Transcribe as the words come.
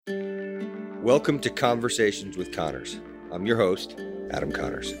Welcome to Conversations with Connors. I'm your host, Adam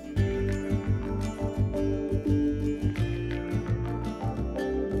Connors.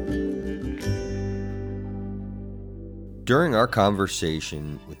 During our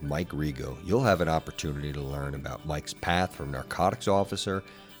conversation with Mike Rigo, you'll have an opportunity to learn about Mike's path from narcotics officer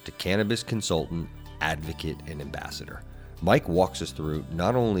to cannabis consultant, advocate, and ambassador. Mike walks us through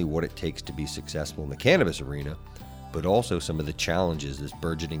not only what it takes to be successful in the cannabis arena, but also some of the challenges this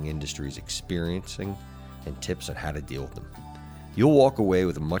burgeoning industry is experiencing and tips on how to deal with them. You'll walk away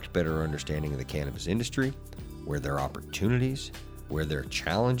with a much better understanding of the cannabis industry, where there are opportunities, where there are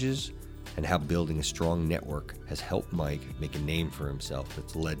challenges, and how building a strong network has helped Mike make a name for himself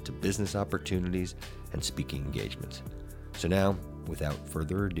that's led to business opportunities and speaking engagements. So now, without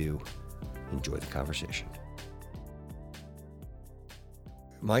further ado, enjoy the conversation.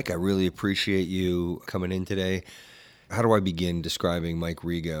 Mike, I really appreciate you coming in today. How do I begin describing Mike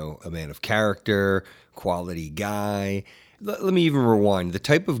Rigo? A man of character, quality guy. Let me even rewind. The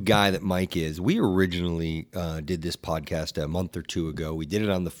type of guy that Mike is, we originally did this podcast a month or two ago. We did it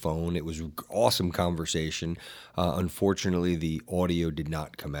on the phone. It was an awesome conversation. Unfortunately, the audio did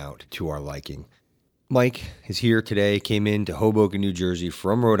not come out to our liking. Mike is here today, came into Hoboken, New Jersey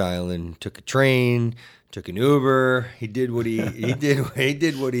from Rhode Island, took a train, took an Uber. He did what he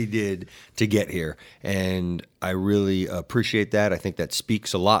did to get here, and I really appreciate that. I think that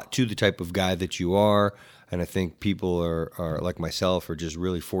speaks a lot to the type of guy that you are, and I think people are like myself are just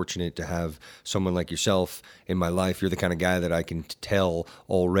really fortunate to have someone like yourself in my life. You're the kind of guy that I can tell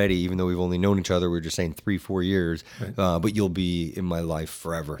already, even though we've only known each other, we're just saying 3-4 years, right. But you'll be in my life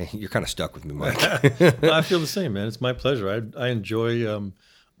forever. You're kind of stuck with me, Mike. Well, I feel the same, man. It's my pleasure. I enjoy.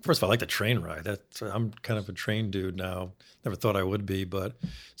 First of all, I like the train ride. I'm kind of a train dude now. Never thought I would be, but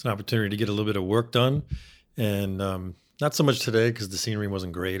it's an opportunity to get a little bit of work done. And not so much today because the scenery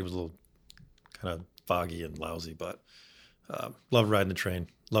wasn't great. It was a little kind of foggy and lousy, but love riding the train.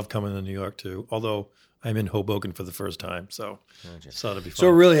 Love coming to New York too, although I'm in Hoboken for the first time, so it'll be fun. So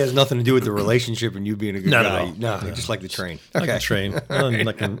it really has nothing to do with the relationship and you being a good Not guy. at all. No, just like the train. Okay. Like the train.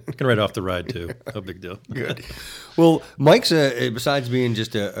 I can write off the ride too. No big deal. Good. Well, Mike's, besides being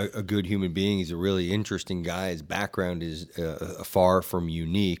just a good human being, he's a really interesting guy. His background is far from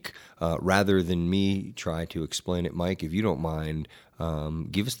unique. Rather than me try to explain it, Mike, if you don't mind,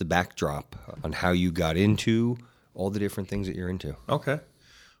 give us the backdrop on how you got into all the different things that you're into. Okay.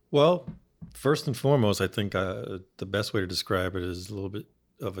 Well, first and foremost, I think the best way to describe it is a little bit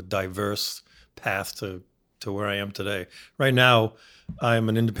of a diverse path to where I am today. Right now, I'm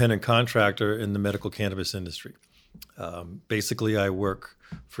an independent contractor in the medical cannabis industry. Basically, I work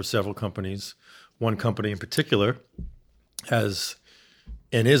for several companies. One company in particular has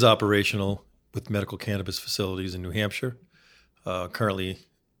and is operational with medical cannabis facilities in New Hampshire, currently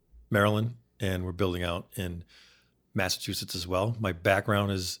Maryland, and we're building out in Massachusetts as well. My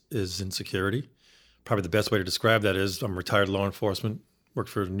background is in security. Probably the best way to describe that is I'm retired law enforcement, worked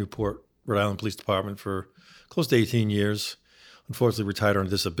for Newport, Rhode Island Police Department for close to 18 years. Unfortunately, retired on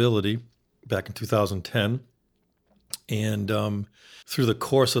disability back in 2010. And through the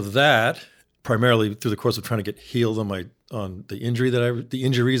course of that, primarily through the course of trying to get healed on the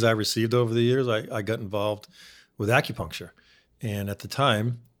injuries I received over the years, I got involved with acupuncture. And at the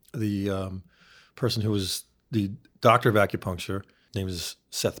time, the person who was the doctor of acupuncture, name is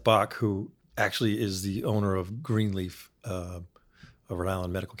Seth Bach, who actually is the owner of Greenleaf, a Rhode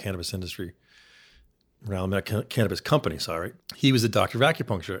Island medical cannabis industry, Rhode Island medical cannabis company, sorry. He was a doctor of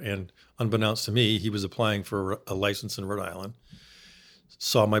acupuncture, and unbeknownst to me, he was applying for a license in Rhode Island,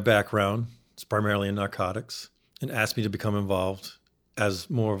 saw my background, it's primarily in narcotics, and asked me to become involved as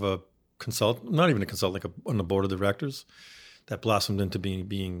more of a consultant, not even a consultant, like on the board of directors. That blossomed into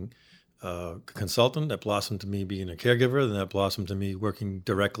being a consultant, that blossomed to me being a caregiver, then that blossomed to me working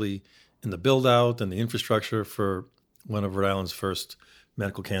directly in the build out and the infrastructure for one of Rhode Island's first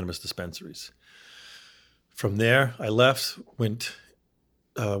medical cannabis dispensaries. From there, I left,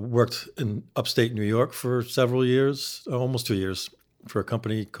 worked in upstate New York for several years, almost 2 years, for a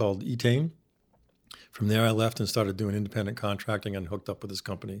company called Etain. From there, I left and started doing independent contracting and hooked up with this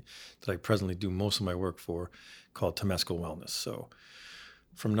company that I presently do most of my work for, called Temescal Wellness. So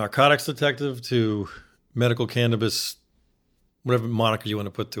from narcotics detective to medical cannabis, whatever moniker you want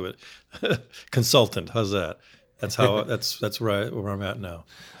to put to it, consultant. How's that? That's how. that's where I'm at now.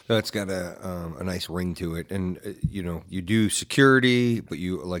 That's got a nice ring to it, and you do security, but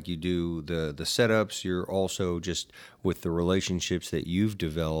you do the setups. You're also just with the relationships that you've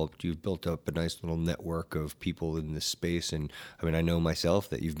developed. You've built up a nice little network of people in this space, and I mean, I know myself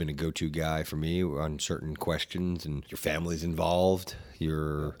that you've been a go-to guy for me on certain questions, and your family's involved.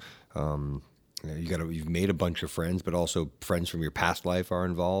 You're You've made a bunch of friends, but also friends from your past life are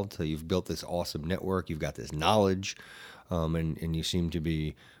involved. So you've built this awesome network. You've got this knowledge, and you seem to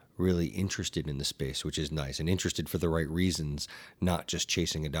be really interested in the space, which is nice, and interested for the right reasons, not just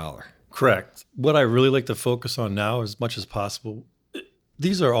chasing a dollar. Correct. What I really like to focus on now, as much as possible,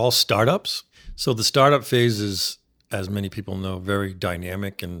 these are all startups. So the startup phase is, as many people know, very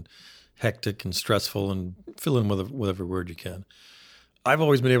dynamic and hectic and stressful, and fill in with whatever word you can. I've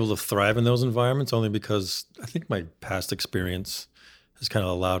always been able to thrive in those environments only because I think my past experience has kind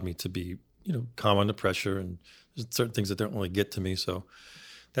of allowed me to be, calm under pressure, and there's certain things that don't really get to me. So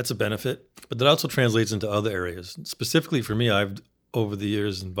that's a benefit. But that also translates into other areas. Specifically for me, I've, over the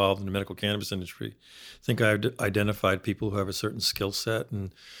years, involved in the medical cannabis industry. I think I've identified people who have a certain skill set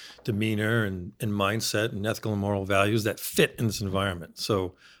and demeanor and mindset and ethical and moral values that fit in this environment.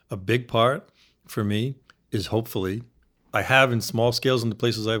 So a big part for me is, hopefully, I have in small scales in the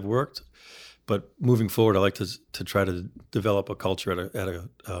places I've worked, but moving forward, I like to try to develop a culture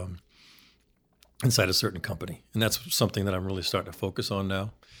inside a certain company. And that's something that I'm really starting to focus on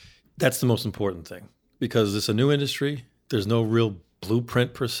now. That's the most important thing, because it's a new industry. There's no real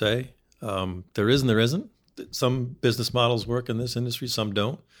blueprint per se. There is and there isn't. Some business models work in this industry, some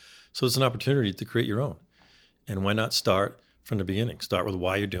don't. So it's an opportunity to create your own. And why not start from the beginning? Start with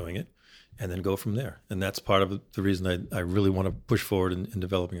why you're doing it, and then go from there. And that's part of the reason I really want to push forward in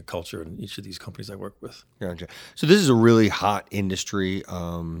developing a culture in each of these companies I work with. Gotcha. So this is a really hot industry.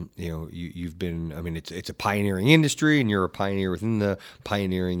 You've been, it's a pioneering industry, and you're a pioneer within the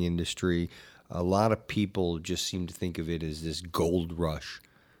pioneering industry. A lot of people just seem to think of it as this gold rush.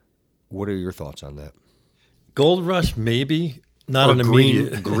 What are your thoughts on that? Gold rush, maybe. Not an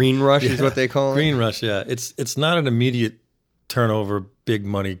immediate. Green rush is what they call it? Green rush, yeah. It's not an immediate turnover, big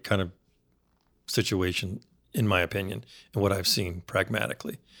money kind of situation, in my opinion, and what I've seen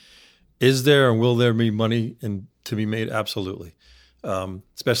pragmatically. Is there and will there be money to be made? Absolutely.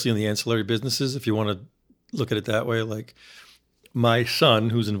 Especially in the ancillary businesses, if you want to look at it that way. Like my son,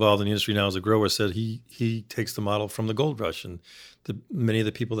 who's involved in the industry now as a grower, said he takes the model from the gold rush, and many of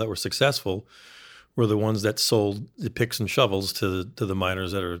the people that were successful were the ones that sold the picks and shovels to the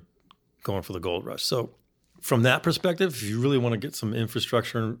miners that are going for the gold rush. So from that perspective, if you really want to get some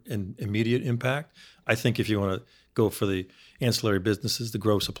infrastructure and immediate impact, I think if you want to go for the ancillary businesses, the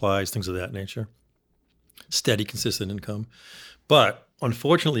grow supplies, things of that nature, steady, consistent income. But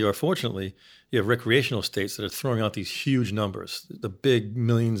unfortunately or fortunately, you have recreational states that are throwing out these huge numbers, the big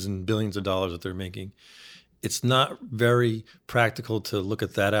millions and billions of dollars that they're making. It's not very practical to look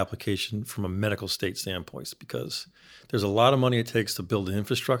at that application from a medical state standpoint, because there's a lot of money it takes to build the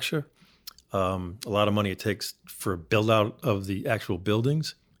infrastructure, a lot of money it takes for build out of the actual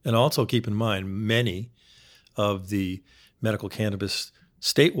buildings. And also keep in mind, many of the medical cannabis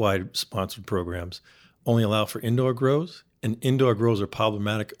statewide sponsored programs only allow for indoor grows, and indoor grows are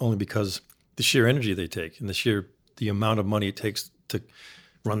problematic only because the sheer energy they take and the amount of money it takes to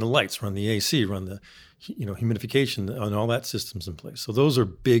run the lights, run the AC, run the humidification, and all that systems in place. So those are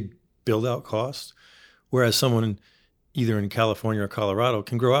big build-out costs, whereas someone either in California or Colorado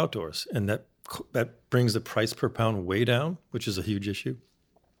can grow outdoors, and that brings the price per pound way down, which is a huge issue.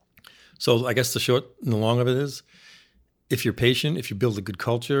 So I guess the short and the long of it is, if you're patient, if you build a good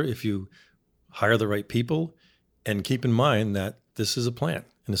culture, if you hire the right people, and keep in mind that this is a plant,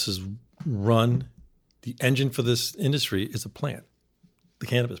 and this is run, the engine for this industry is a plant, the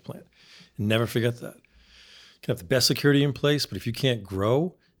cannabis plant. And never forget that. You can have the best security in place, but if you can't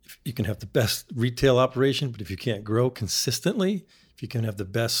grow, if you can have the best retail operation, but if you can't grow consistently, if you can have the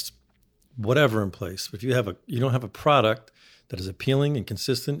best whatever in place, but if you don't have a product that is appealing and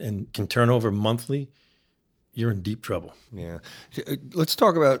consistent and can turn over monthly, you're in deep trouble. Yeah. Let's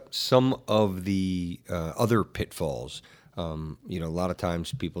talk about some of the other pitfalls. A lot of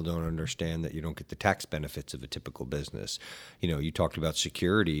times people don't understand that you don't get the tax benefits of a typical business. You talked about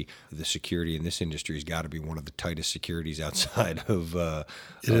security. The security in this industry has got to be one of the tightest securities outside of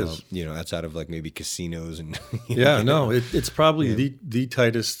outside of like maybe casinos and it's probably the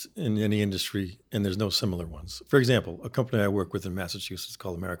tightest in any industry, and there's no similar ones. For example, a company I work with in Massachusetts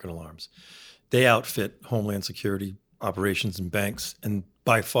called American Alarms. They outfit Homeland Security operations and banks, and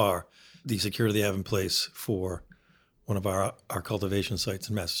by far the security they have in place for one of our cultivation sites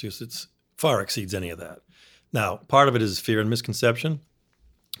in Massachusetts far exceeds any of that. Now, part of it is fear and misconception,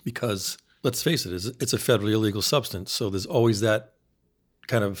 because let's face it, it's a federally illegal substance. So there's always that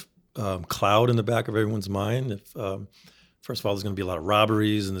kind of cloud in the back of everyone's mind. If first of all, there's going to be a lot of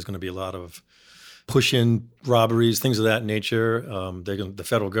robberies, and there's going to be a lot of push-in robberies, things of that nature. The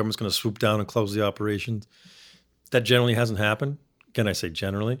federal government's going to swoop down and close the operations. That generally hasn't happened. Again, I say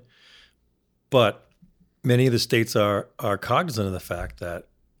generally. But many of the states are cognizant of the fact that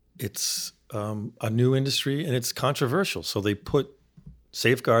it's a new industry and it's controversial. So they put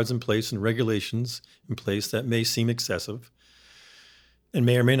safeguards in place and regulations in place that may seem excessive and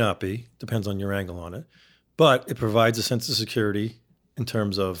may or may not be, depends on your angle on it. But it provides a sense of security in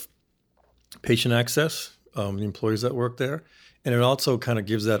terms of patient access, the employees that work there. And it also kind of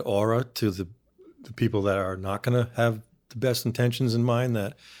gives that aura to the people that are not going to have the best intentions in mind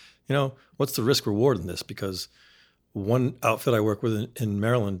that, what's the risk reward in this? Because one outfit I work with in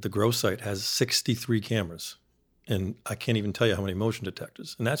Maryland, the Grow site, has 63 cameras. And I can't even tell you how many motion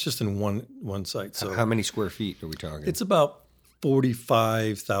detectors. And that's just in one site. So how many square feet are we talking? It's about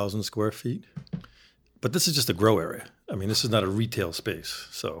 45,000 square feet. But this is just a grow area. I mean, this is not a retail space.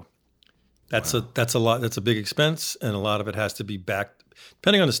 So that's a lot. That's a big expense. And a lot of it has to be backed.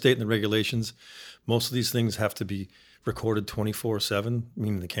 Depending on the state and the regulations, most of these things have to be recorded 24/7,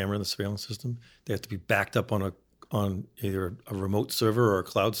 meaning the camera and the surveillance system. They have to be backed up on either a remote server or a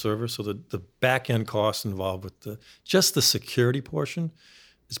cloud server. So the back end costs involved with just the security portion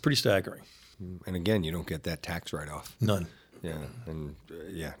is pretty staggering. And again, you don't get that tax write-off. None. Yeah, and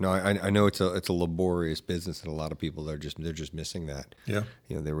no, I know it's a laborious business, and a lot of people they're just missing that. Yeah,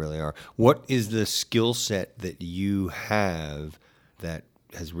 they really are. What is the skill set that you have that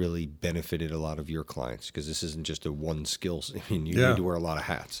has really benefited a lot of your clients? Because this isn't just a one skill. I mean, you need to wear a lot of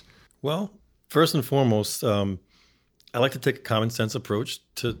hats. Well, first and foremost, I like to take a common sense approach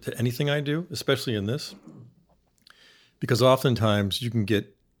to anything I do, especially in this, because oftentimes you can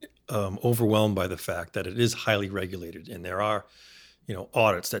get overwhelmed by the fact that it is highly regulated and there are,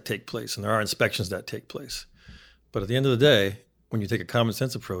 audits that take place and there are inspections that take place. But at the end of the day, when you take a common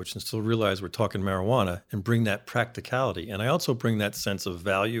sense approach and still realize we're talking marijuana and bring that practicality, and I also bring that sense of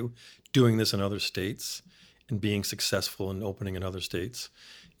value doing this in other states and being successful in opening in other states,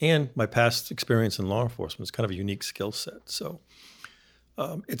 and my past experience in law enforcement is kind of a unique skill set. So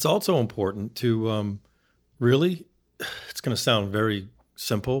it's also important to really, it's going to sound very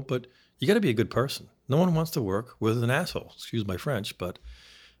simple, but you got to be a good person. No one wants to work with an asshole, excuse my French, but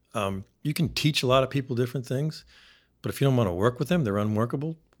you can teach a lot of people different things, but if you don't want to work with them, they're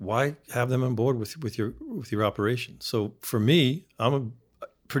unworkable, why have them on board with your operation? So for me, I'm a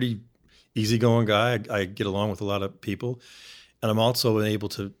pretty easygoing guy. I get along with a lot of people, and I'm also able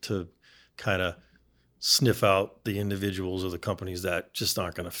to kind of sniff out the individuals or the companies that just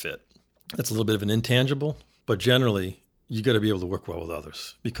aren't going to fit. That's a little bit of an intangible, but generally, you got to be able to work well with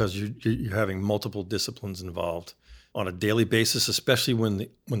others because you're having multiple disciplines involved on a daily basis, especially when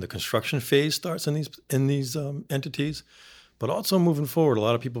the construction phase starts in these entities. But also moving forward, a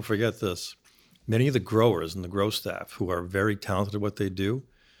lot of people forget this. Many of the growers and the grow staff who are very talented at what they do,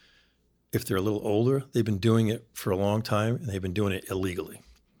 if they're a little older, they've been doing it for a long time and they've been doing it illegally.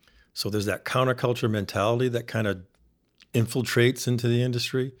 So there's that counterculture mentality that kind of infiltrates into the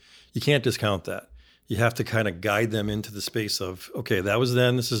industry. You can't discount that. You have to kind of guide them into the space of, okay, that was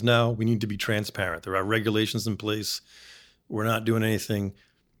then, this is now. We need to be transparent. There are regulations in place. We're not doing anything,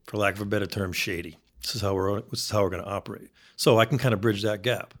 for lack of a better term, shady. This is how we're going to operate. So I can kind of bridge that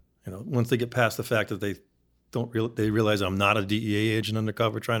gap. Once they get past the fact that they realize I'm not a DEA agent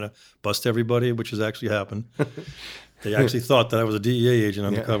undercover trying to bust everybody, which has actually happened. They actually thought that I was a DEA agent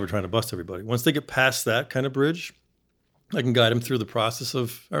undercover trying to bust everybody. Once they get past that kind of bridge, I can guide them through the process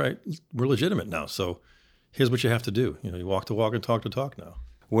of, all right, we're legitimate now. So here's what you have to do. You walk the walk and talk the talk now.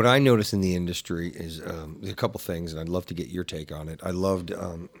 What I notice in the industry is a couple things, and I'd love to get your take on it. I loved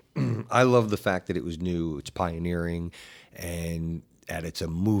the fact that it was new, it's pioneering, and it's a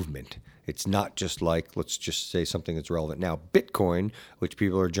movement. It's not just like, let's just say something that's relevant now, Bitcoin, which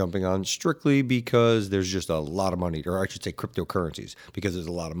people are jumping on strictly because there's just a lot of money, or I should say cryptocurrencies, because there's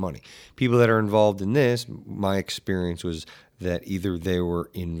a lot of money. People that are involved in this, my experience was that either they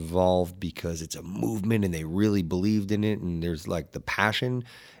were involved because it's a movement and they really believed in it and there's like the passion.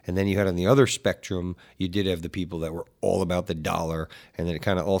 And then you had on the other spectrum, you did have the people that were all about the dollar. And then it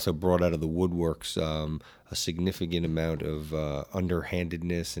kind of also brought out of the woodworks a significant amount of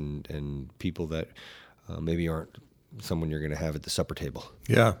underhandedness and people that maybe aren't someone you're going to have at the supper table.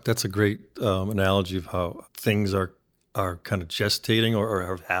 Yeah, that's a great analogy of how things are kind of gestating or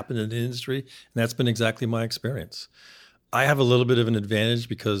have happened in the industry. And that's been exactly my experience. I have a little bit of an advantage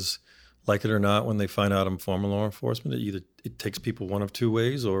because, like it or not, when they find out I'm former law enforcement, it takes people one of two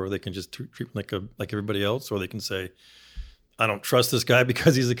ways, or they can just treat me like everybody else, or they can say, I don't trust this guy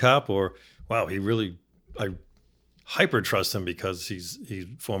because he's a cop, or wow, I hyper trust him because he's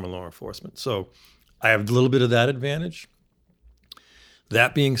former law enforcement. So I have a little bit of that advantage.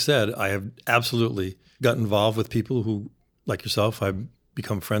 That being said, I have absolutely got involved with people who, like yourself, I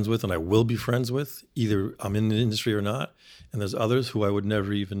become friends with and I will be friends with, either I'm in the industry or not. And there's others who I would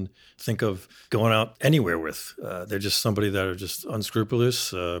never even think of going out anywhere with. They're just somebody that are just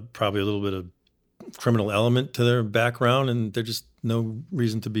unscrupulous, probably a little bit of criminal element to their background, and there's just no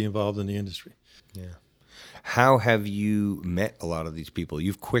reason to be involved in the industry. Yeah. How have you met a lot of these people?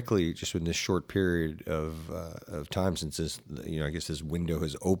 You've quickly, just in this short period of time since this, I guess this window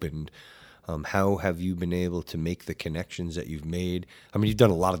has opened, how have you been able to make the connections that you've made? I mean, you've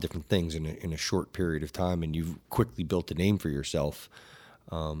done a lot of different things in a short period of time, and you've quickly built a name for yourself.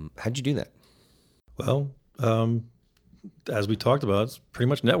 How'd you do that? Well, as we talked about, it's pretty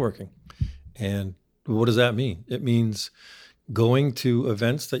much networking. And what does that mean? It means going to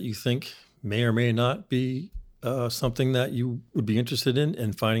events that you think may or may not be something that you would be interested in,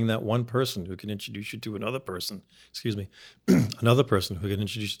 and finding that one person who can introduce you to another person, another person who can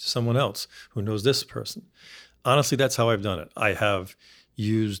introduce you to someone else who knows this person. Honestly, that's how I've done it. I have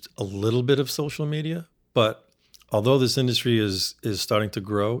used a little bit of social media, but although this industry is starting to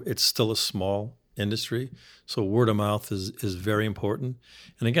grow, it's still a small industry. So word of mouth is very important.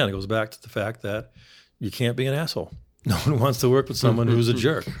 And again, it goes back to the fact that you can't be an asshole. No one wants to work with someone who's a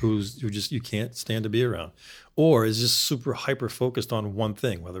jerk, who just you can't stand to be around, or is just super hyper focused on one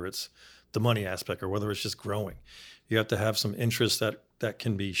thing, whether it's the money aspect or whether it's just growing. You have to have some interests that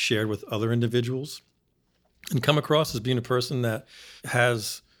can be shared with other individuals and come across as being a person that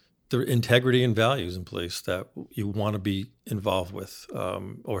has the integrity and values in place that you want to be involved with,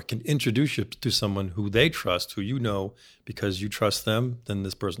 or can introduce you to someone who they trust, who you know because you trust them, then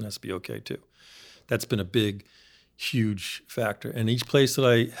this person has to be okay too. That's been a big, huge factor. And each place that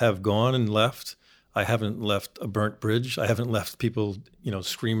I have gone and left, I haven't left a burnt bridge. I haven't left people,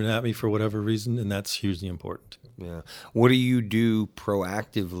 screaming at me for whatever reason, and that's hugely important. Yeah. What do you do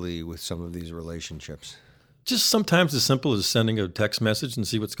proactively with some of these relationships? Just sometimes as simple as sending a text message and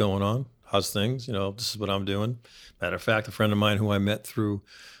see what's going on. How's things? This is what I'm doing. Matter of fact, a friend of mine who I met through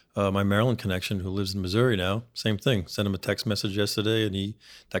my Maryland connection, who lives in Missouri now, same thing. Sent him a text message yesterday, and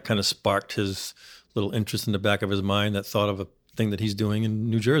that kind of sparked his little interest in the back of his mind, that thought of a thing that he's doing in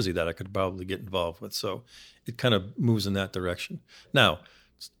New Jersey that I could probably get involved with. So it kind of moves in that direction. Now,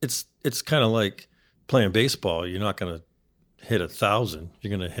 it's kind of like playing baseball. You're not going to hit 1,000.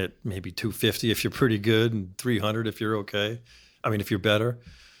 You're going to hit maybe 250 if you're pretty good, and 300 if you're okay. I mean, if you're better.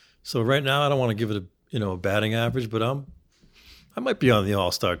 So right now, I don't want to give it a batting average, but I might be on the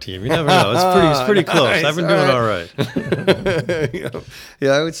All-Star team. You never know. It's pretty close. Nice. I've been doing all right.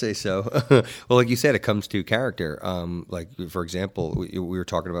 Yeah, I would say so. Well, like you said, it comes to character. Like, for example, we were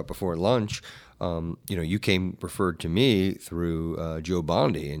talking about before lunch. You came referred to me through Joe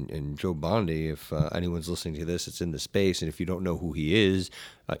Bondi, and Joe Bondi, if anyone's listening to this, it's in the space, and if you don't know who he is,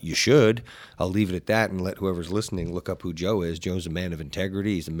 you should. I'll leave it at that and let whoever's listening look up who Joe is. Joe's a man of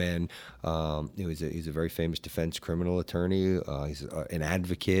integrity. He's a man. He's a very famous defense criminal attorney. He's an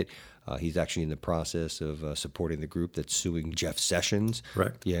advocate. He's actually in the process of supporting the group that's suing Jeff Sessions.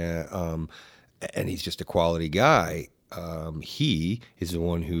 Correct. Yeah, and he's just a quality guy. He is the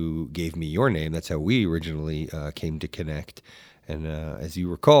one who gave me your name. That's how we originally came to connect. And as you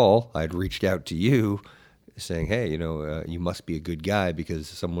recall, I'd reached out to you saying, hey, you must be a good guy, because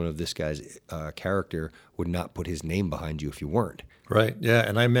someone of this guy's character would not put his name behind you if you weren't. Right. Yeah.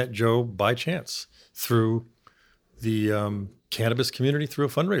 And I met Joe by chance through the cannabis community, through a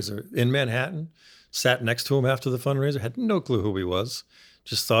fundraiser in Manhattan. Sat next to him after the fundraiser, had no clue who he was.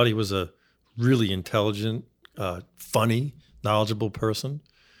 Just thought he was a really intelligent, funny, knowledgeable person.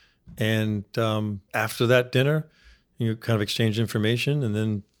 And after that dinner, kind of exchanged information, and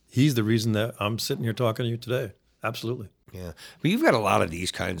then he's the reason that I'm sitting here talking to you today. Absolutely. Yeah. But you've got a lot of these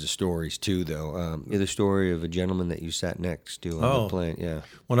kinds of stories too, though. The story of a gentleman that you sat next to on the plane. Yeah.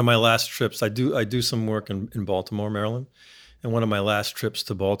 One of my last trips, I do some work in Baltimore, Maryland. And one of my last trips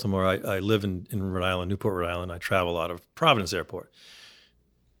to Baltimore, I live in Rhode Island, Newport, Rhode Island. I travel out of Providence Airport.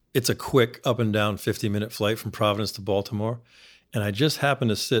 It's a quick up and down 50-minute flight from Providence to Baltimore. And I just happened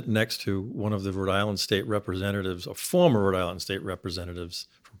to sit next to one of the Rhode Island state representatives, or former Rhode Island state representatives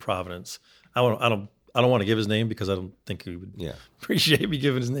from Providence. I don't want to give his name because I don't think he would appreciate me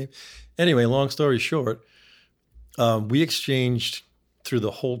giving his name. Anyway, long story short, we exchanged through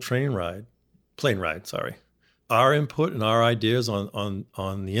the whole plane ride, our input and our ideas on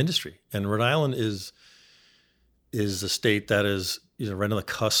the industry. And Rhode Island is a state that is right on the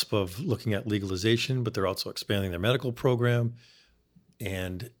cusp of looking at legalization, but they're also expanding their medical program.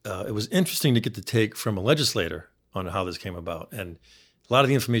 And it was interesting to get the take from a legislator on how this came about. And a lot of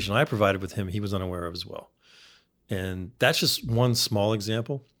the information I provided with him, he was unaware of as well. And that's just one small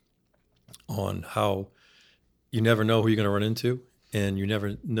example on how you never know who you're going to run into. and you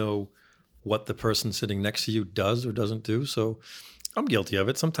never know what the person sitting next to you does or doesn't do. So I'm guilty of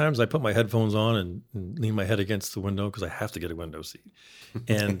it. Sometimes I put my headphones on and lean my head against the window because I have to get a window seat.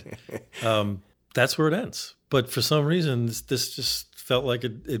 And that's where it ends. But for some reason, this just felt like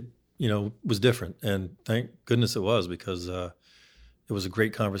it was different. And thank goodness it was, because it was a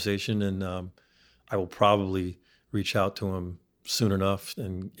great conversation. And I will probably reach out to him soon enough.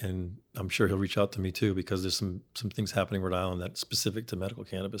 And I'm sure he'll reach out to me too, because there's some things happening in Rhode Island that's specific to medical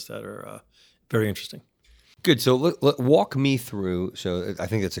cannabis that are very interesting. Good. So walk me through. So I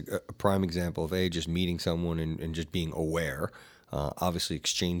think that's a prime example of just meeting someone and just being aware, obviously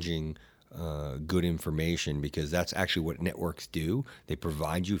exchanging good information, because that's actually what networks do. They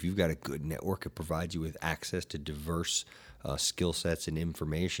provide you, if you've got a good network, it provides you with access to diverse skill sets and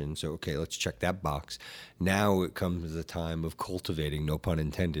information. So, okay, let's check that box. Now it comes the time of cultivating, no pun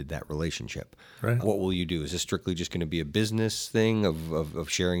intended, that relationship. Right. What will you do? Is this strictly just going to be a business thing of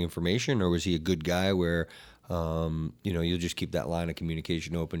sharing information, or was he a good guy where you'll just keep that line of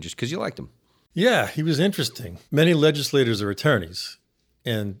communication open just because you liked him? Yeah, he was interesting. Many legislators are attorneys,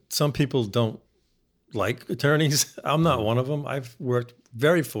 and some people don't like attorneys. I'm not one of them. I've worked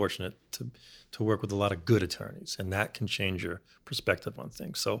very fortunate to work with a lot of good attorneys, and that can change your perspective on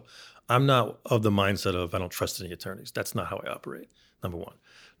things. So I'm not of the mindset of I don't trust any attorneys. That's not how I operate, number one.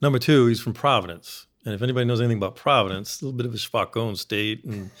 Number two, he's from Providence. And if anybody knows anything about Providence, a little bit of a schwackone state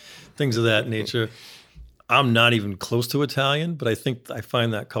and things of that nature. I'm not even close to Italian, but I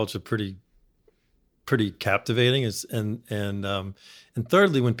find that culture pretty captivating. And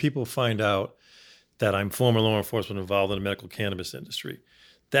thirdly, when people find out that I'm former law enforcement involved in the medical cannabis industry,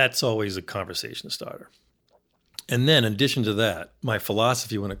 that's always a conversation starter. And then in addition to that, my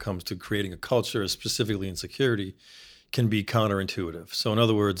philosophy when it comes to creating a culture, specifically in security, can be counterintuitive. So in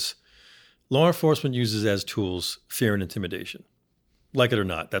other words, law enforcement uses as tools fear and intimidation. Like it or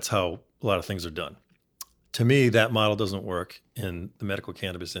not, that's how a lot of things are done. To me, that model doesn't work in the medical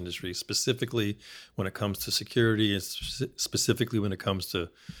cannabis industry, specifically when it comes to security and specifically when it comes to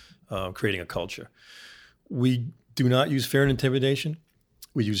creating a culture. We do not use fear and intimidation.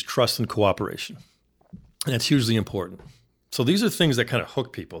 We use trust and cooperation. And that's hugely important. So these are things that kind of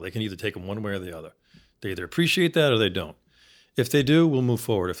hook people. They can either take them one way or the other. They either appreciate that or they don't. If they do, we'll move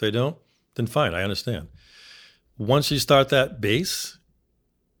forward. If they don't, then fine, I understand. Once you start that base,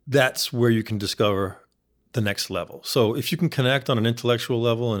 that's where you can discover the next level. So if you can connect on an intellectual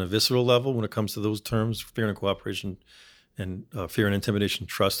level and a visceral level when it comes to those terms, fear and cooperation, and fear and intimidation,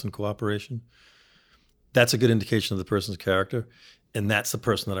 trust and cooperation, that's a good indication of the person's character. And that's the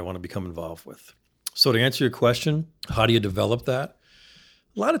person that I want to become involved with. So to answer your question, how do you develop that?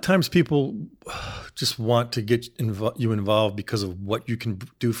 A lot of times people just want to get you involved because of what you can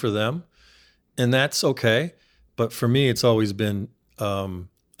do for them. And that's okay. But for me, it's always been an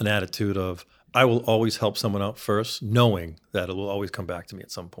attitude of, I will always help someone out first, knowing that it will always come back to me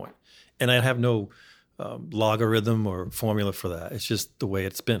at some point. And I have no logarithm or formula for that. It's just the way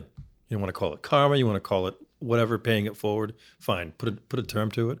it's been. You want to call it karma, you want to call it whatever, paying it forward, fine. Put a term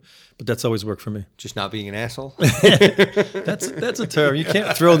to it. But that's always worked for me. Just not being an asshole? That's a term. You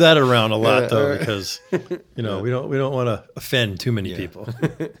can't throw that around a lot though, because we don't want to offend too many people.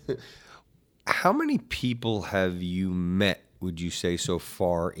 How many people have you met, would you say, so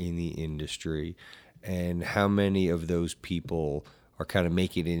far in the industry, and how many of those people are kind of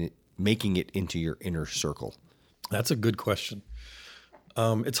making it into your inner circle? That's a good question.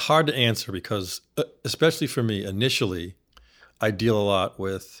 It's hard to answer because, especially for me, initially, I deal a lot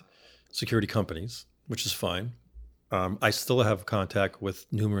with security companies, which is fine. I still have contact with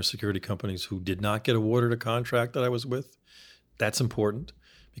numerous security companies who did not get awarded a contract that I was with. That's important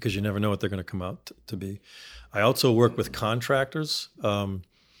because you never know what they're going to come out to be. I also work with contractors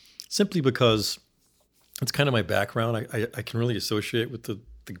simply because it's kind of my background. I can really associate with the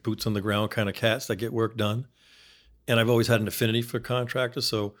boots on the ground kind of cats that get work done. And I've always had an affinity for contractors.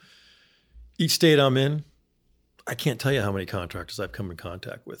 So each state I'm in, I can't tell you how many contractors I've come in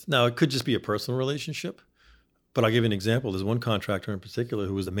contact with. Now, it could just be a personal relationship, but I'll give you an example. There's one contractor in particular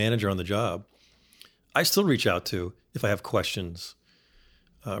who was the manager on the job. I still reach out to if I have questions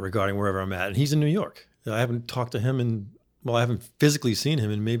regarding wherever I'm at. And he's in New York. I haven't talked to him I haven't physically seen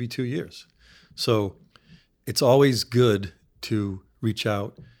him in maybe 2 years. So it's always good to reach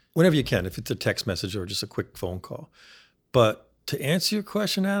out whenever you can, if it's a text message or just a quick phone call. But to answer your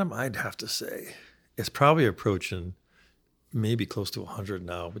question, Adam, I'd have to say it's probably approaching maybe close to 100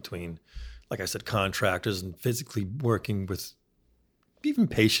 now between, like I said, contractors and physically working with even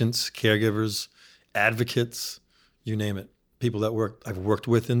patients, caregivers, advocates, you name it. People that I've worked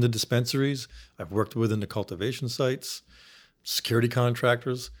with in the dispensaries, I've worked with in the cultivation sites. security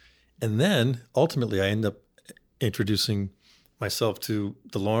contractors. And then ultimately I end up introducing myself to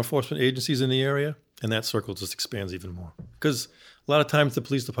the law enforcement agencies in the area, and that circle just expands even more. Because a lot of times the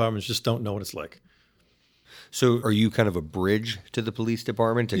police departments just don't know what it's like. So are you kind of a bridge to the police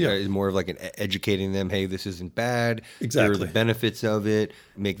department? Yeah. More of like educating them, hey, this isn't bad. Exactly. Here are the benefits of it.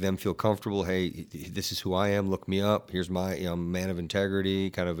 Make them feel comfortable. Hey, this is who I am. Look me up. Here's my man of integrity,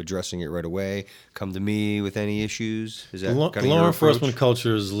 kind of addressing it right away. Come to me with any issues. Is that The kind of law your enforcement approach?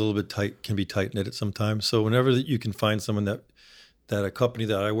 culture is a little bit tight, can be tight-knit sometimes. So whenever that you can find someone that a company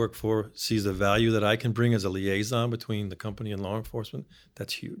that I work for sees the value that I can bring as a liaison between the company and law enforcement,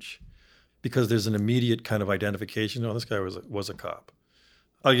 that's huge. Because there's an immediate kind of identification. Oh, this guy was a cop.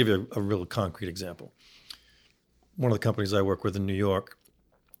 I'll give you a real concrete example. One of the companies I work with in New York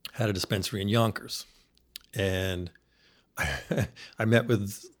had a dispensary in Yonkers. And I met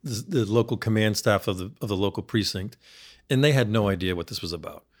with the local command staff of the local precinct, and they had no idea what this was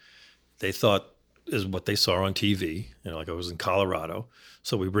about. They thought is what they saw on TV, like I was in Colorado.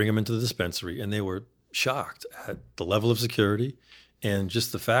 So we bring them into the dispensary, and they were shocked at the level of security and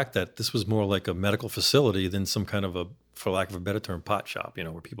just the fact that this was more like a medical facility than some kind of for lack of a better term, pot shop,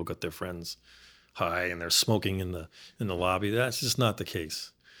 where people got their friends high and they're smoking in the lobby. That's just not the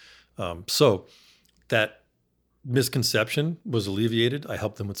case. So that misconception was alleviated. I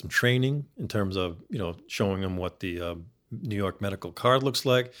helped them with some training in terms of, showing them what the New York medical card looks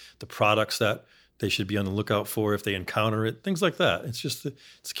like, the products that they should be on the lookout for if they encounter it, things like that. It's just,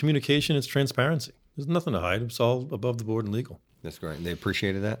 it's communication, it's transparency. There's nothing to hide. It's all above the board and legal. That's great. And they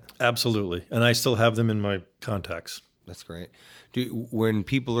appreciated that? Absolutely. And I still have them in my contacts. That's great. When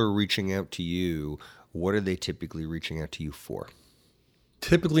people are reaching out to you, what are they typically reaching out to you for?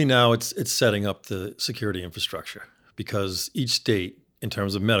 Typically now it's setting up the security infrastructure, because each state in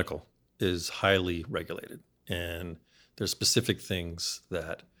terms of medical is highly regulated, and there's specific things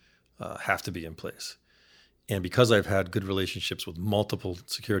that have to be in place. And because I've had good relationships with multiple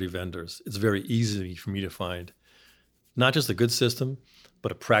security vendors, it's very easy for me to find not just a good system,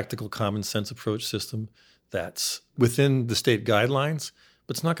 but a practical common sense approach system that's within the state guidelines,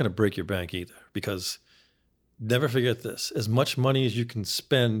 but it's not going to break your bank either. Because never forget this, as much money as you can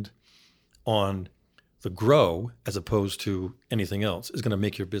spend on the grow as opposed to anything else is going to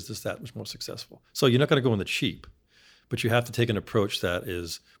make your business that much more successful. So you're not going to go in the cheap, but you have to take an approach that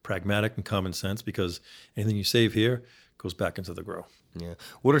is pragmatic and common sense, because anything you save here goes back into the grow. Yeah.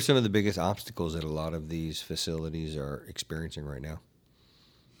 What are some of the biggest obstacles that a lot of these facilities are experiencing right now?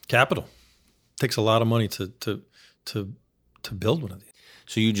 Capital. Takes a lot of money to build one of these.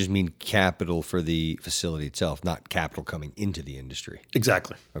 So you just mean capital for the facility itself, not capital coming into the industry.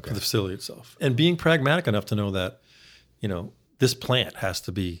 Exactly. Okay. For the facility itself. And being pragmatic enough to know that, this plant has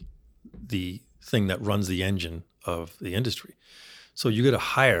to be the thing that runs the engine of the industry. So you got to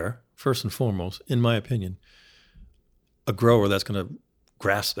hire, first and foremost, in my opinion, a grower that's going to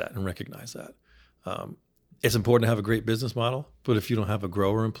grasp that and recognize that. It's important to have a great business model, but if you don't have a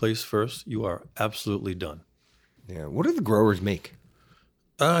grower in place first, you are absolutely done. Yeah. What do the growers make?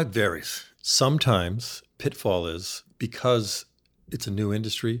 It varies. Sometimes pitfall is because it's a new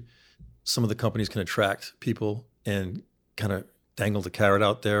industry, some of the companies can attract people and kind of dangle the carrot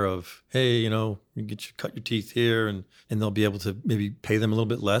out there of, hey, you cut your teeth here, and they'll be able to maybe pay them a little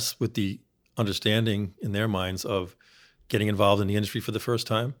bit less, with the understanding in their minds of getting involved in the industry for the first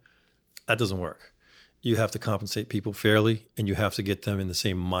time. That doesn't work. You have to compensate people fairly, and you have to get them in the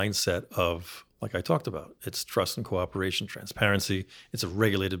same mindset of, like I talked about, it's trust and cooperation, transparency. It's a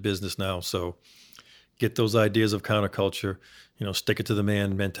regulated business now. So get those ideas of counterculture, stick it to the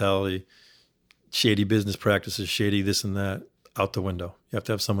man mentality, shady business practices, shady this and that, out the window. You have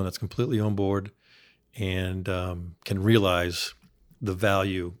to have someone that's completely on board and can realize the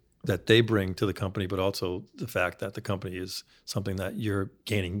value that they bring to the company, but also the fact that the company is something that you're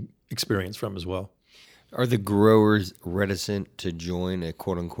gaining experience from as well. Are the growers reticent to join a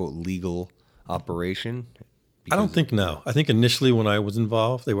quote unquote legal operation? I don't think no. I think initially when I was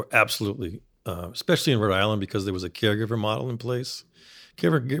involved, they were absolutely, especially in Rhode Island, because there was a caregiver model in place.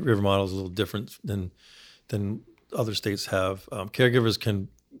 Caregiver model is a little different than other states have. Caregivers can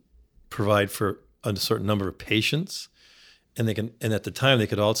provide for a certain number of patients, and at the time they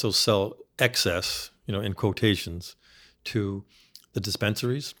could also sell excess, in quotations, to the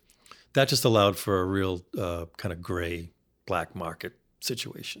dispensaries. That just allowed for a real kind of gray black market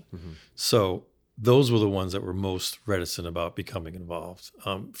situation. Mm-hmm. So those were the ones that were most reticent about becoming involved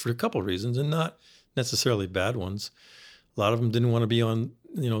for a couple of reasons, and not necessarily bad ones. A lot of them didn't want to be on,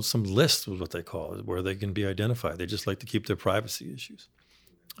 some list, was what they call it, where they can be identified. They just like to keep their privacy issues.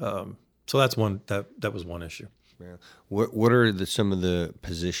 So that's one that was one issue. Yeah. What are some of the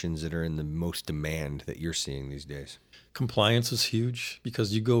positions that are in the most demand that you're seeing these days? Compliance is huge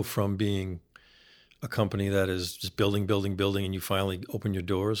because you go from being a company that is just building, building, building, and you finally open your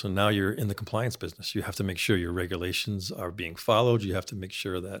doors, and now you're in the compliance business. You have to make sure your regulations are being followed. You have to make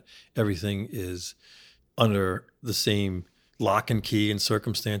sure that everything is under the same lock and key and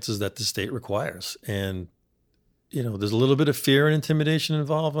circumstances that the state requires. And there's a little bit of fear and intimidation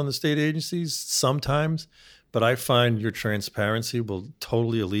involved on the state agencies sometimes, but I find your transparency will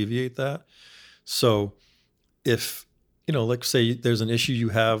totally alleviate that. So if, like say there's an issue you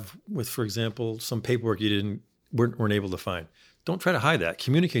have with, for example, some paperwork you weren't able to find, don't try to hide that.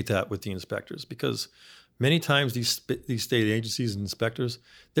 Communicate that with the inspectors, because many times these state agencies and inspectors,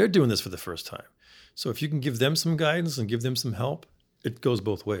 they're doing this for the first time. So if you can give them some guidance and give them some help, it goes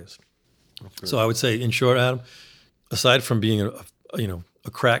both ways. So I would say, in short, Adam, aside from being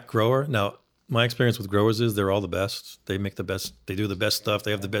a crack grower, now my experience with growers is they're all the best. They make the best. They do the best stuff.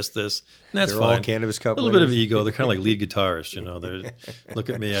 They have the best this, and that's They're fine. all Cannabis Cup A little bit of winners. ego. They're kind of like lead guitarists. They look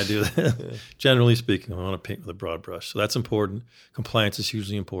at me. I do that. Generally speaking, I want to paint with a broad brush. So that's important. Compliance is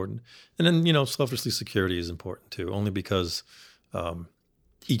hugely important, and then selfishly, security is important too. Only because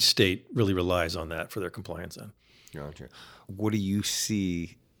each state really relies on that for their compliance end. Gotcha. What do you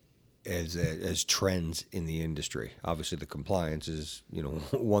see as trends in the industry? Obviously, the compliance is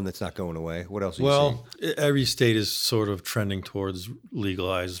one that's not going away. What else are you seeing? Every state is sort of trending towards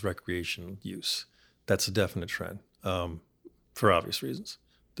legalized recreational use. That's a definite trend for obvious reasons.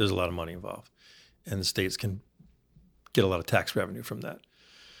 There's a lot of money involved, and the states can get a lot of tax revenue from that.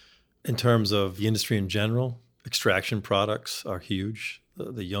 In terms of the industry in general, extraction products are huge.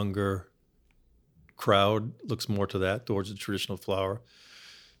 The younger crowd looks more to that, towards the traditional flower.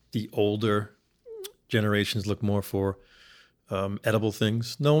 The older generations look more for edible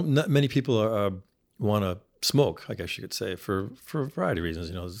things. Not many people want to smoke, I guess you could say, for a variety of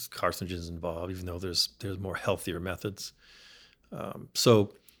reasons. There's carcinogens involved, even though there's more healthier methods.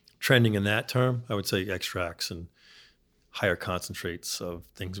 So trending in that term, I would say extracts and higher concentrates of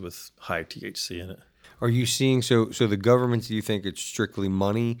things with high THC in it. Are you seeing, so the governments, do you think it's strictly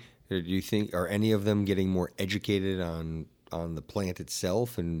money? Or do you think, are any of them getting more educated on the plant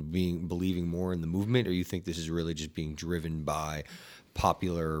itself and believing more in the movement? Or you think this is really just being driven by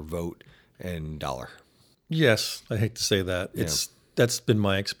popular vote and dollar? Yes, I hate to say that. That's been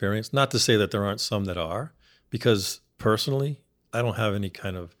my experience. Not to say that there aren't some that are, because personally, I don't have any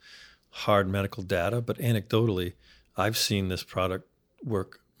kind of hard medical data, but anecdotally, I've seen this product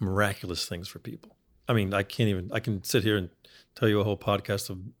work miraculous things for people. I mean, I can sit here and tell you a whole podcast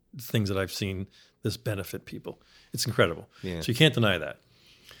of things that I've seen this benefit people. It's incredible. Yeah. So you can't deny that.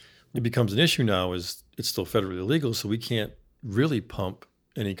 It becomes an issue now is it's still federally illegal, so we can't really pump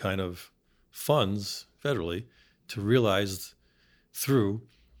any kind of funds federally to realize through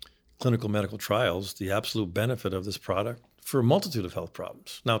clinical medical trials the absolute benefit of this product for a multitude of health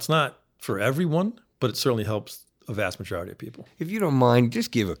problems. Now, it's not for everyone, but it certainly helps a vast majority of people. If you don't mind, just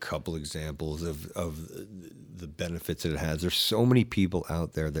give a couple examples of the benefits that it has. There's so many people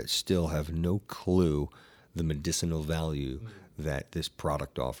out there that still have no clue the medicinal value that this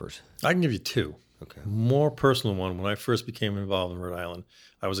product offers. I can give you two. Okay. More personal one. When I first became involved in Rhode Island,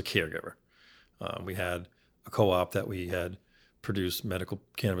 I was a caregiver. We had a co-op that we had produced medical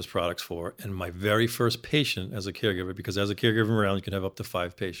cannabis products for, and my very first patient as a caregiver, because as a caregiver in Rhode Island, you can have up to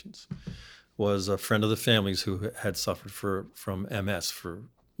 5 patients, was a friend of the family's who had suffered from MS for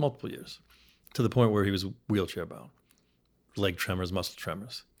multiple years, to the point where he was wheelchair bound, leg tremors, muscle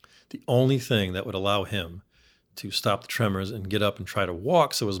tremors. The only thing that would allow him to stop the tremors and get up and try to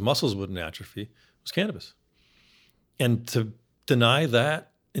walk so his muscles wouldn't atrophy was cannabis. And to deny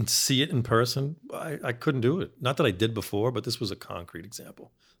that and see it in person, I couldn't do it. Not that I did before, but this was a concrete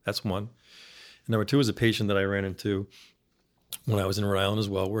example. That's one. And number two is a patient that I ran into when I was in Rhode Island as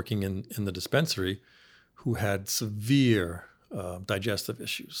well, working in the dispensary, who had severe digestive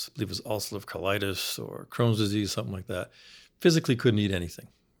issues. I believe it was ulcerative colitis or Crohn's disease, something like that. Physically couldn't eat anything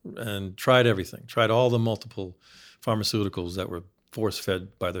and tried everything, tried all the multiple pharmaceuticals that were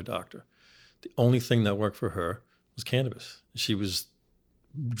force-fed by their doctor. The only thing that worked for her was cannabis. She was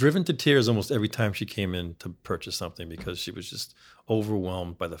driven to tears almost every time she came in to purchase something because she was just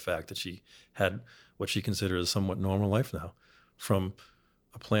overwhelmed by the fact that she had what she considered a somewhat normal life now from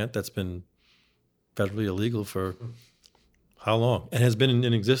a plant that's been federally illegal for how long and has been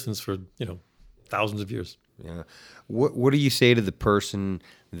in existence for, thousands of years. Yeah. What do you say to the person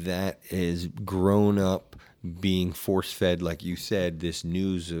that is grown up being force-fed, like you said, this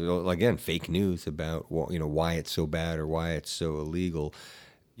news, again, fake news about why it's so bad or why it's so illegal,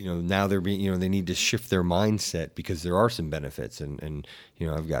 Now they're being, they need to shift their mindset because there are some benefits. And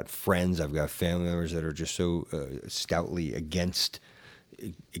I've got friends, I've got family members that are just so stoutly against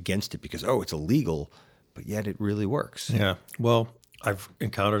it because, it's illegal, but yet it really works. Yeah. Well, I've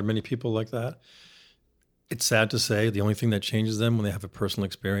encountered many people like that. It's sad to say the only thing that changes them when they have a personal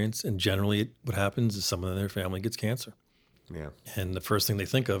experience, and generally what happens is someone in their family gets cancer. Yeah. And the first thing they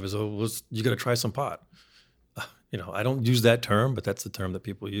think of is, you got to try some pot. I don't use that term, but that's the term that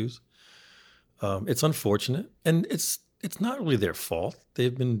people use. It's unfortunate, and it's not really their fault.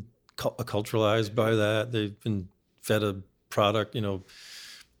 They've been culturalized by that. They've been fed a product.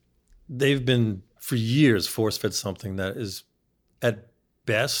 They've been for years force-fed something that is, at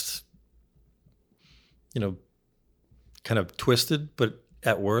best, kind of twisted, but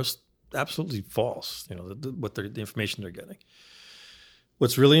at worst, absolutely false. The information they're getting.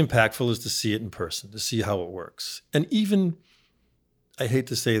 What's really impactful is to see it in person, to see how it works. And even, I hate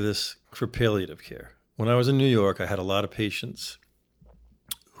to say this, for palliative care. When I was in New York, I had a lot of patients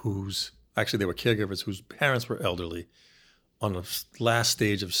they were caregivers whose parents were elderly on the last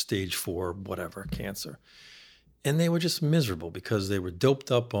stage of stage 4, whatever, cancer. And they were just miserable because they were doped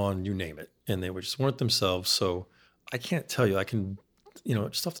up on, you name it, and they just weren't themselves. So I can't tell you, I can,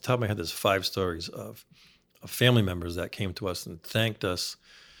 just off the top of my head, there's 5 stories of family members that came to us and thanked us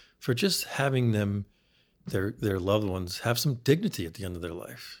for just having their loved ones have some dignity at the end of their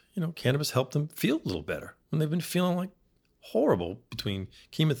life. Cannabis helped them feel a little better when they've been feeling like horrible between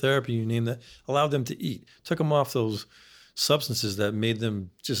chemotherapy, you name that, allowed them to eat, took them off those substances that made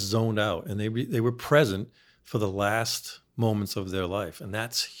them just zoned out, and they were present for the last moments of their life. And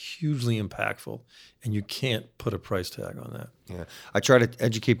that's hugely impactful, and you can't put a price tag on that. Yeah. I try to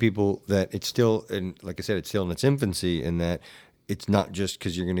educate people that it's still, and like I said, it's still in its infancy, and that it's not just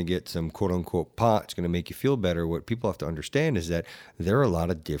because you're going to get some quote unquote pot, it's going to make you feel better. What people have to understand is that there are a lot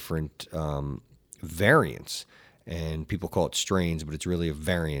of different variants, and people call it strains, but it's really a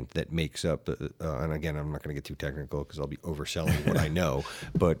variant that makes up, and again, I'm not going to get too technical because I'll be overselling what I know,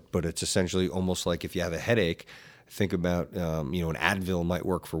 but it's essentially almost like if you have a headache, think about, an Advil might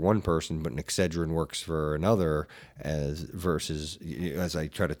work for one person, but an Excedrin works for another. Versus, as I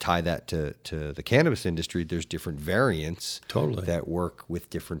try to tie that to the cannabis industry, there's different variants that work with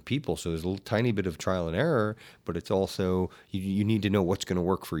different people. So there's a little tiny bit of trial and error, but it's also, you need to know what's going to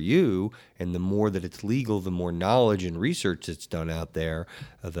work for you. And the more that it's legal, the more knowledge and research that's done out there,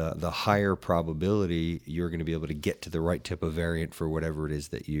 the higher probability you're going to be able to get to the right type of variant for whatever it is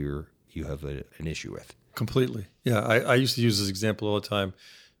that you have an issue with. Completely. Yeah. I used to use this example all the time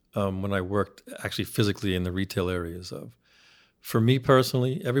when I worked actually physically in the retail areas of, for me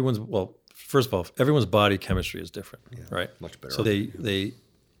personally, first of all, everyone's body chemistry is different, right? Much better. So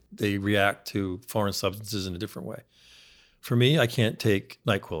they react to foreign substances in a different way. For me, I can't take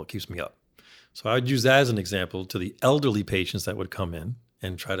NyQuil. It keeps me up. So I would use that as an example to the elderly patients that would come in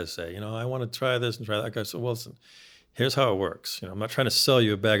and try to say, I want to try this and try that. I said, well, listen, here's how it works. I'm not trying to sell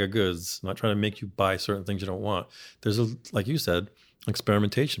you a bag of goods. I'm not trying to make you buy certain things you don't want. There's like you said,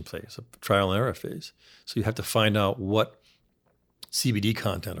 experimentation phase, a trial and error phase. So you have to find out what CBD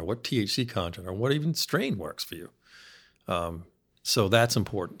content or what THC content or what even strain works for you. So that's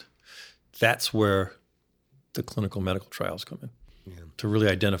important. That's where the clinical medical trials come in, to really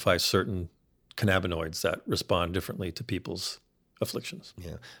identify certain cannabinoids that respond differently to people's afflictions.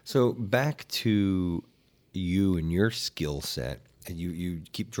 Yeah. So back to you and your skill set, and you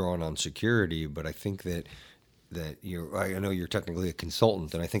keep drawing on security, but I think that I know you're technically a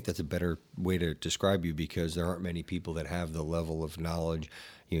consultant, and I think that's a better way to describe you because there aren't many people that have the level of knowledge.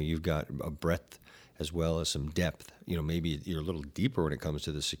 You've got a breadth as well as some depth. Maybe you're a little deeper when it comes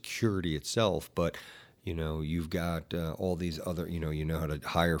to the security itself, but you've got all these other, you know how to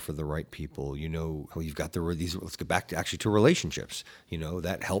hire for the right people. You've got these. Let's get back to relationships.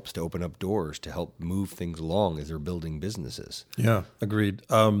 That helps to open up doors to help move things along as they're building businesses. Yeah, agreed.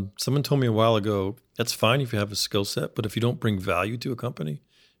 Someone told me a while ago, that's fine if you have a skill set, but if you don't bring value to a company,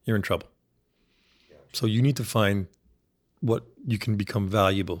 you're in trouble. Yeah. So you need to find what you can become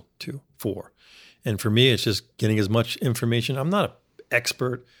valuable for. And for me, it's just getting as much information. I'm not an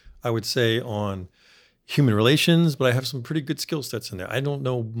expert, I would say, on human relations, but I have some pretty good skill sets in there. I don't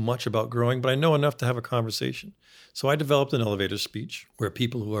know much about growing, but I know enough to have a conversation. So I developed an elevator speech where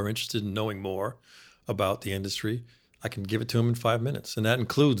people who are interested in knowing more about the industry, I can give it to them in 5 minutes. And that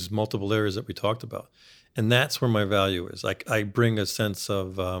includes multiple areas that we talked about. And that's where my value is. I bring a sense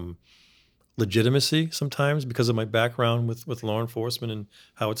of legitimacy sometimes because of my background with law enforcement and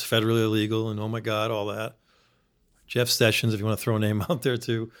how it's federally illegal and oh my God, all that. Jeff Sessions, if you want to throw a name out there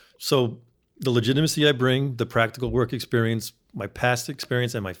too. So the legitimacy I bring, the practical work experience, my past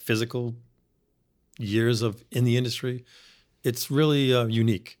experience, and my physical years of in the industry, it's really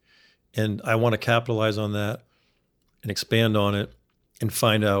unique. And I want to capitalize on that and expand on it and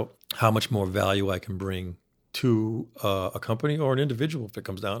find out how much more value I can bring to a company or an individual if it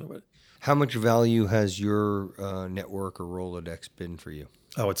comes down to it. How much value has your network or Rolodex been for you?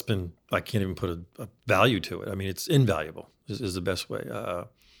 Oh, it's been, I can't even put a value to it. I mean, it's invaluable is the best way.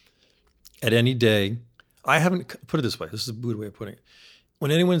 At any day, I haven't, put it this way, this is a good way of putting it.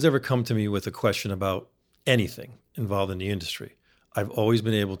 When anyone's ever come to me with a question about anything involved in the industry, I've always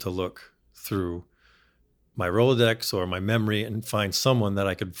been able to look through my Rolodex or my memory and find someone that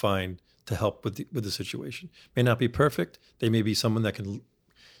I could find to help with the situation. May not be perfect. They may be someone that can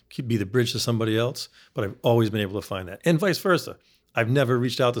be the bridge to somebody else, but I've always been able to find that. And vice versa. I've never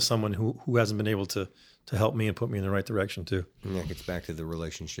reached out to someone who hasn't been able to help me and put me in the right direction too. And that gets back to the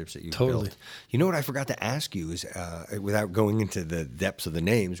relationships that you've Totally. built. You know what I forgot to ask you is, without going into the depths of the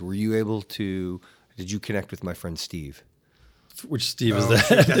names, did you connect with my friend Steve? Which Steve is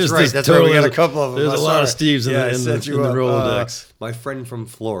that? That's right. That's right. We got a couple of them. There's a lot of Steves in the Rolodex. My friend from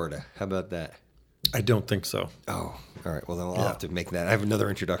Florida. How about that? I don't think so. Oh, all right. Well, then I'll have to make that. I have another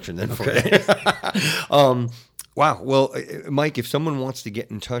introduction then for you. Wow. Well, Mike, if someone wants to get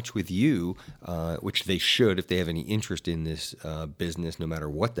in touch with you, which they should if they have any interest in this business, no matter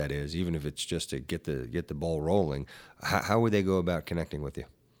what that is, even if it's just to get the ball rolling, how would they go about connecting with you?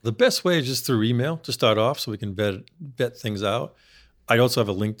 The best way is just through email to start off so we can vet things out. I also have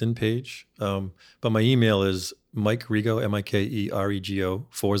a LinkedIn page, but my email is MikeRego, MikeRego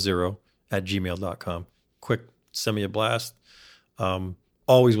 40 @gmail.com. Quick, send me a blast.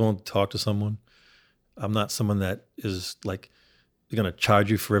 Always willing to talk to someone. I'm not someone that is like going to charge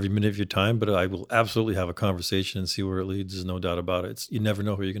you for every minute of your time, but I will absolutely have a conversation and see where it leads. There's no doubt about it. You never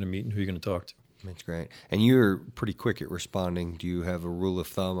know who you're going to meet and who you're going to talk to. That's great. And you're pretty quick at responding. Do you have a rule of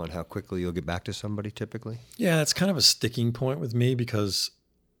thumb on how quickly you'll get back to somebody typically? Yeah, it's kind of a sticking point with me because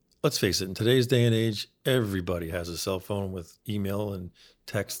let's face it, in today's day and age, everybody has a cell phone with email and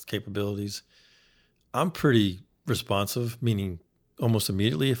text capabilities. I'm pretty responsive, meaning almost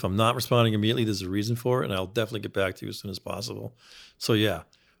immediately. If I'm not responding immediately, there's a reason for it, and I'll definitely get back to you as soon as possible. So yeah,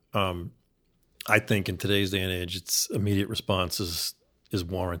 I think in today's day and age, it's immediate response is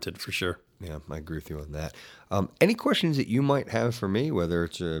warranted for sure. Yeah, I agree with you on that. Any questions that you might have for me, whether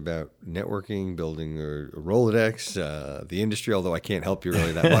it's about networking, building a Rolodex, the industry, although I can't help you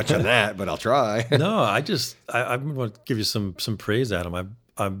really that much on that, but I'll try. No, I want to give you some praise, Adam.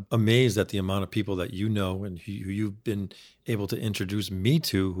 I'm amazed at the amount of people that you know and who you've been able to introduce me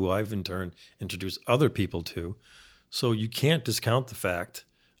to, who I've in turn introduced other people to. So you can't discount the fact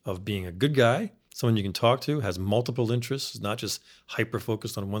of being a good guy, someone you can talk to, has multiple interests, is not just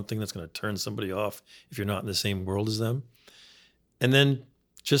hyper-focused on one thing that's going to turn somebody off if you're not in the same world as them. And then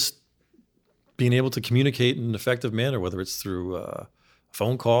just being able to communicate in an effective manner, whether it's through a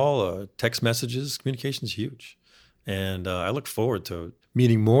phone call, text messages, communication is huge. And I look forward to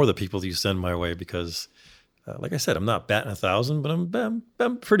meeting more of the people that you send my way because, like I said, I'm not batting 1,000, but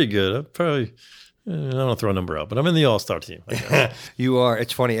I'm pretty good. I'm probably... I don't want to throw a number out, but I'm in the all-star team. You are.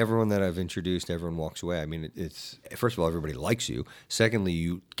 It's funny. Everyone that I've introduced, everyone walks away. I mean, it's first of all, everybody likes you. Secondly,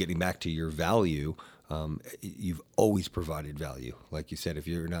 you getting back to your value, you've always provided value. Like you said, if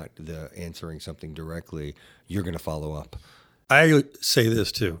you're not answering something directly, you're going to follow up. I say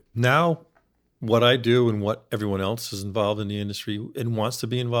this too. Now, what I do and what everyone else is involved in the industry and wants to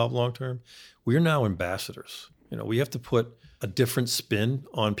be involved long-term, we are now ambassadors. We have to put a different spin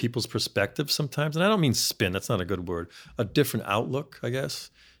on people's perspectives sometimes. And I don't mean spin, that's not a good word. A different outlook, I guess,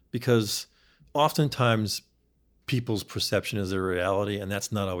 because oftentimes people's perception is their reality, and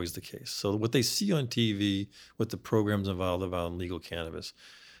that's not always the case. So what they see on TV with the programs involved in legal cannabis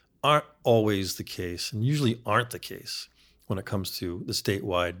aren't always the case, and usually aren't the case when it comes to the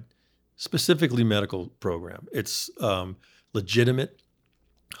statewide, specifically medical program. It's legitimate,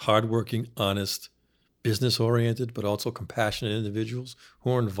 hardworking, honest, business-oriented, but also compassionate individuals who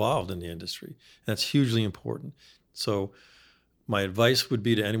are involved in the industry. And that's hugely important. So my advice would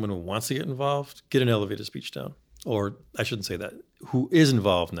be to anyone who wants to get involved, get an elevator speech down. Or I shouldn't say that, who is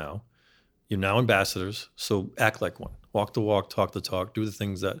involved now. You're now ambassadors, so act like one. Walk the walk, talk the talk, do the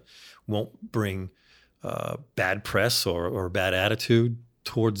things that won't bring bad press or bad attitude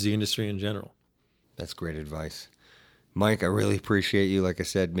towards the industry in general. That's great advice. Mike, I really appreciate you, like I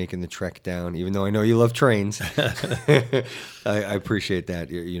said, making the trek down, even though I know you love trains. I appreciate that.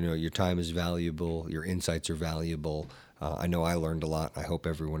 Your time is valuable. Your insights are valuable. I know I learned a lot. I hope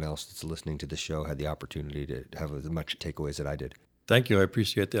everyone else that's listening to the show had the opportunity to have as much takeaways that I did. Thank you. I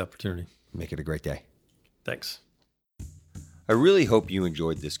appreciate the opportunity. Make it a great day. Thanks. I really hope you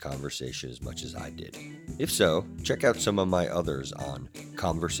enjoyed this conversation as much as I did. If so, check out some of my others on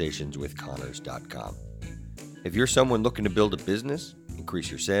conversationswithconnors.com. If you're someone looking to build a business, increase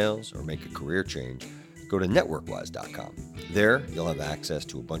your sales, or make a career change, go to networkwise.com. There, you'll have access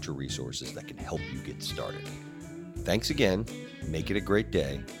to a bunch of resources that can help you get started. Thanks again, make it a great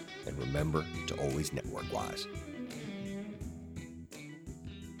day, and remember to always network wise.